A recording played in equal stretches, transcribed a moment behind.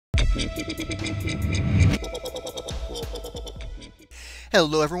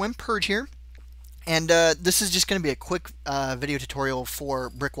Hello everyone, Purge here, and this is just going to be a quick video tutorial for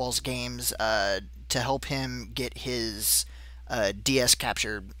Brickwall's Games to help him get his DS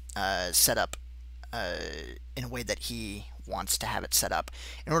capture set up in a way that he wants to have it set up.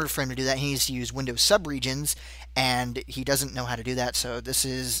 In order for him to do that, he needs to use Windows subregions, and he doesn't know how to do that, so this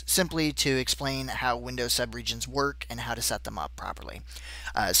is simply to explain how Windows subregions work and how to set them up properly.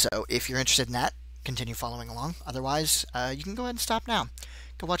 So if you're interested in that, continue following along. Otherwise, you can go ahead and stop now.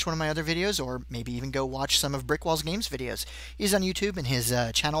 Go watch one of my other videos, or maybe even go watch some of Brickwall's Games videos. He's on YouTube, and his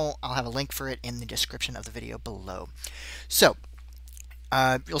channel, I'll have a link for it in the description of the video below. So,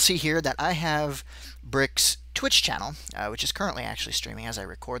 you'll see here that I have Brick's Twitch channel, which is currently actually streaming as I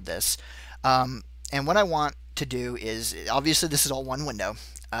record this. And what I want to do is, obviously this is all one window,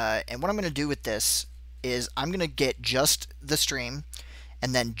 and what I'm going to do with this is I'm going to get just the stream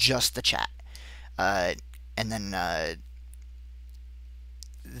and then just the chat. And then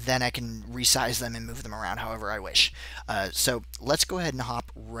I can resize them and move them around however I wish. So let's go ahead and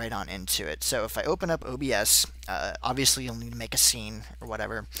hop right on into it. So if I open up OBS, obviously you'll need to make a scene or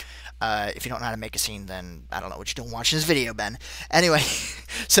whatever. If you don't know how to make a scene, then I don't know what you're doing watching this video, Ben. Anyway,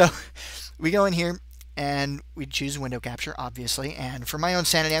 so we go in here and we choose window capture, obviously. And for my own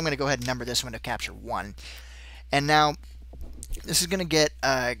sanity, I'm going to go ahead and number this window capture 1. And now this is going to get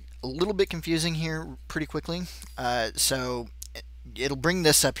a little bit confusing here pretty quickly. So it'll bring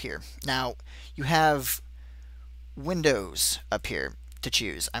this up here. Now you have windows up here to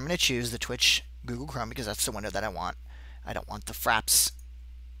choose. I'm going to choose the Twitch Google Chrome because that's the window that I want. I don't want the Fraps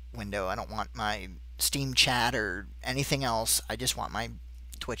window. I don't want my Steam chat or anything else. I just want my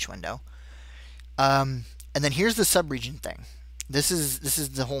Twitch window. And then here's the subregion thing. This is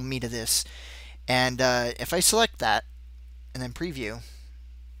the whole meat of this. And if I select that and then preview,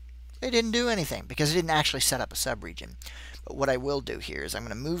 it didn't do anything because it didn't actually set up a subregion. But what I will do here is I'm going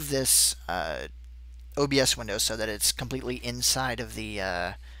to move this OBS window so that it's completely inside of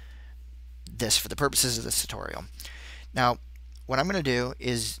the this for the purposes of this tutorial. Now, what I'm going to do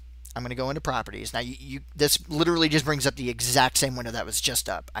is I'm going to go into properties. Now, this literally just brings up the exact same window that was just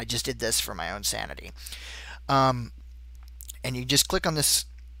up. I just did this for my own sanity. And you just click on this.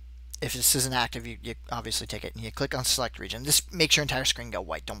 If this isn't active, you obviously take it and you click on select region. This makes your entire screen go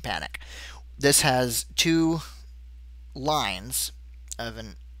white. Don't panic. This has two lines of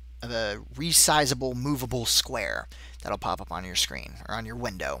a resizable movable square that'll pop up on your screen or on your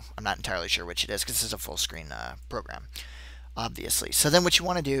window. I'm not entirely sure which it is because this is a full screen program, obviously. So then what you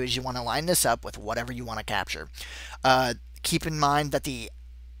want to do is you want to line this up with whatever you want to capture. Keep in mind that the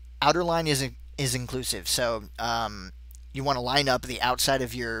outer line is inclusive. So you want to line up the outside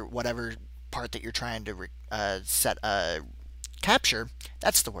of your whatever part that you're trying to set capture,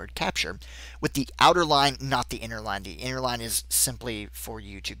 that's the word, capture, with the outer line, not the inner line. The inner line is simply for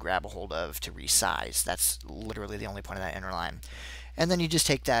you to grab a hold of to resize. That's literally the only point of that inner line. And then you just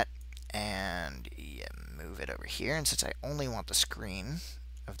take that and you move it over here. And since I only want the screen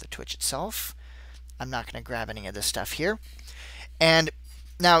of the Twitch itself, I'm not going to grab any of this stuff here. And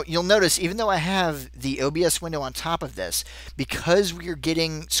now, you'll notice, even though I have the OBS window on top of this, because we are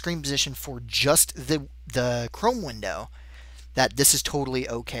getting screen position for just the Chrome window, that this is totally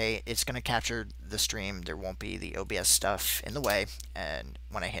okay. It's going to capture the stream. There won't be the OBS stuff in the way. And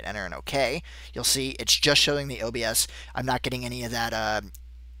when I hit enter and OK, you'll see it's just showing the OBS. I'm not getting any of that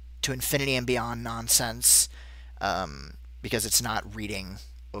to infinity and beyond nonsense because it's not reading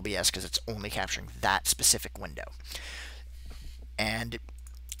OBS because it's only capturing that specific window. And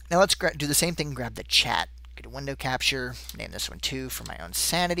now let's do the same thing. Grab the chat. Get a window capture. Name this one 2 for my own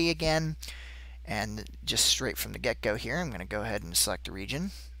sanity again. And just straight from the get-go here, I'm going to go ahead and select the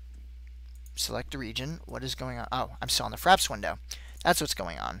region. Select the region. What is going on? Oh, I'm still on the Fraps window. That's what's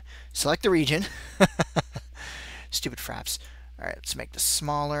going on. Select the region. Stupid Fraps. All right, let's make this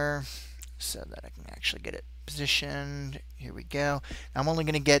smaller so that I can actually get it positioned. Here we go. I'm only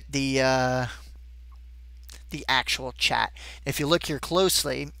going to get the actual chat. If you look here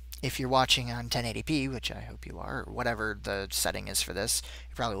closely, if you're watching on 1080p, which I hope you are, or whatever the setting is for this,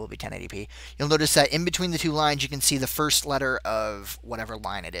 it probably will be 1080p, you'll notice that in between the two lines you can see the first letter of whatever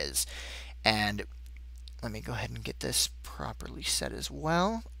line it is. And let me go ahead and get this properly set as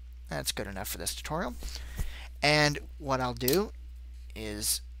well. That's good enough for this tutorial. And what I'll do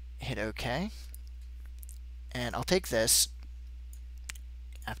is hit OK. And I'll take this,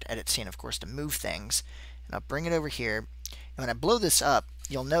 I have to edit scene of course to move things, and I'll bring it over here. And when I blow this up,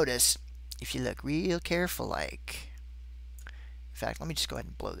 you'll notice, if you look real careful, like, in fact, let me just go ahead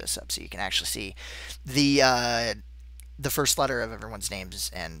and blow this up so you can actually see the the first letter of everyone's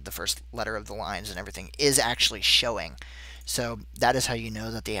names and the first letter of the lines and everything is actually showing. So that is how you know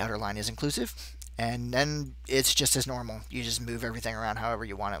that the outer line is inclusive. And then it's just as normal. You just move everything around however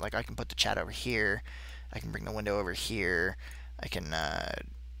you want it. Like I can put the chat over here. I can bring the window over here. I can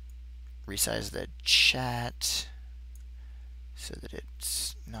resize the chat so that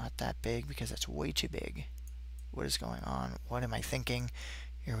it's not that big because that's way too big. What is going on? What am I thinking?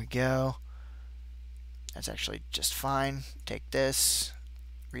 Here we go. That's actually just fine. Take this,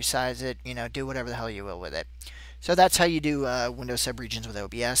 resize it, you know, do whatever the hell you will with it. So that's how you do Windows subregions with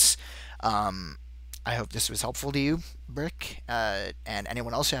OBS. I hope this was helpful to you, Brick, and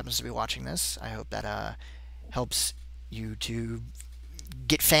anyone else who happens to be watching this. I hope that helps you to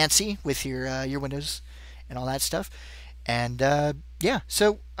get fancy with your Windows and all that stuff. And yeah,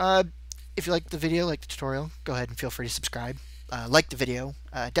 so if you like the video, like the tutorial, go ahead and feel free to subscribe. Like the video,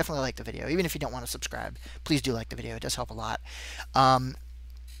 definitely like the video. Even if you don't want to subscribe, please do like the video. It does help a lot.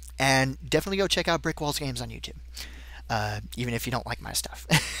 And definitely go check out Brickwall's games on YouTube, even if you don't like my stuff.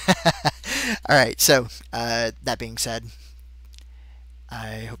 All right, so that being said,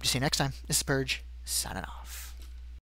 I hope to see you next time. This is Purge, signing off.